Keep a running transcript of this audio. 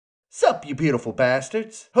Sup, you beautiful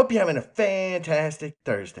bastards. Hope you're having a fantastic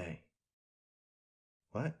Thursday.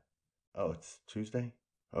 What? Oh, it's Tuesday?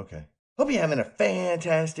 Okay. Hope you're having a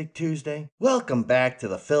fantastic Tuesday. Welcome back to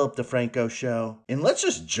the Philip DeFranco Show, and let's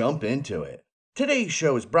just jump into it. Today's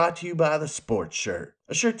show is brought to you by the Sports Shirt,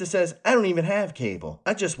 a shirt that says, I don't even have cable,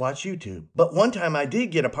 I just watch YouTube. But one time I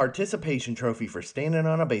did get a participation trophy for standing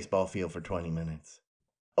on a baseball field for 20 minutes.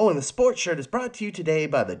 Oh, and the Sports Shirt is brought to you today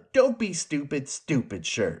by the Don't Be Stupid, Stupid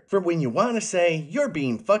shirt, for when you want to say, you're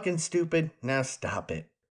being fucking stupid, now stop it.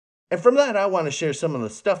 And from that, I want to share some of the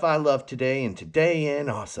stuff I love today and Today in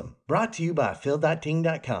Awesome. Brought to you by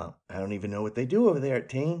Phil.Ting.com. I don't even know what they do over there at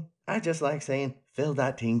Ting. I just like saying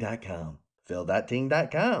Phil.Ting.com.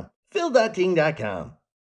 Phil.Ting.com. Phil.Ting.com.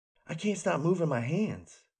 I can't stop moving my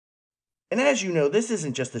hands. And as you know, this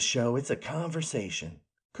isn't just a show, it's a conversation.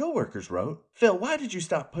 Coworkers wrote, Phil, why did you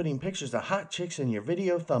stop putting pictures of hot chicks in your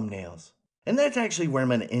video thumbnails? And that's actually where I'm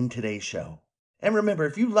going to end today's show. And remember,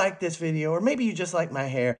 if you like this video, or maybe you just like my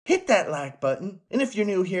hair, hit that like button. And if you're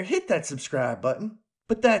new here, hit that subscribe button.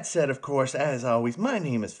 But that said, of course, as always, my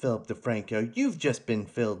name is Philip DeFranco. You've just been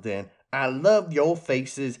filled in. I love your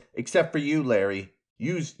faces, except for you, Larry.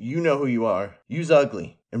 You know who you are. You's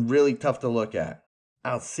ugly and really tough to look at.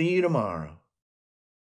 I'll see you tomorrow.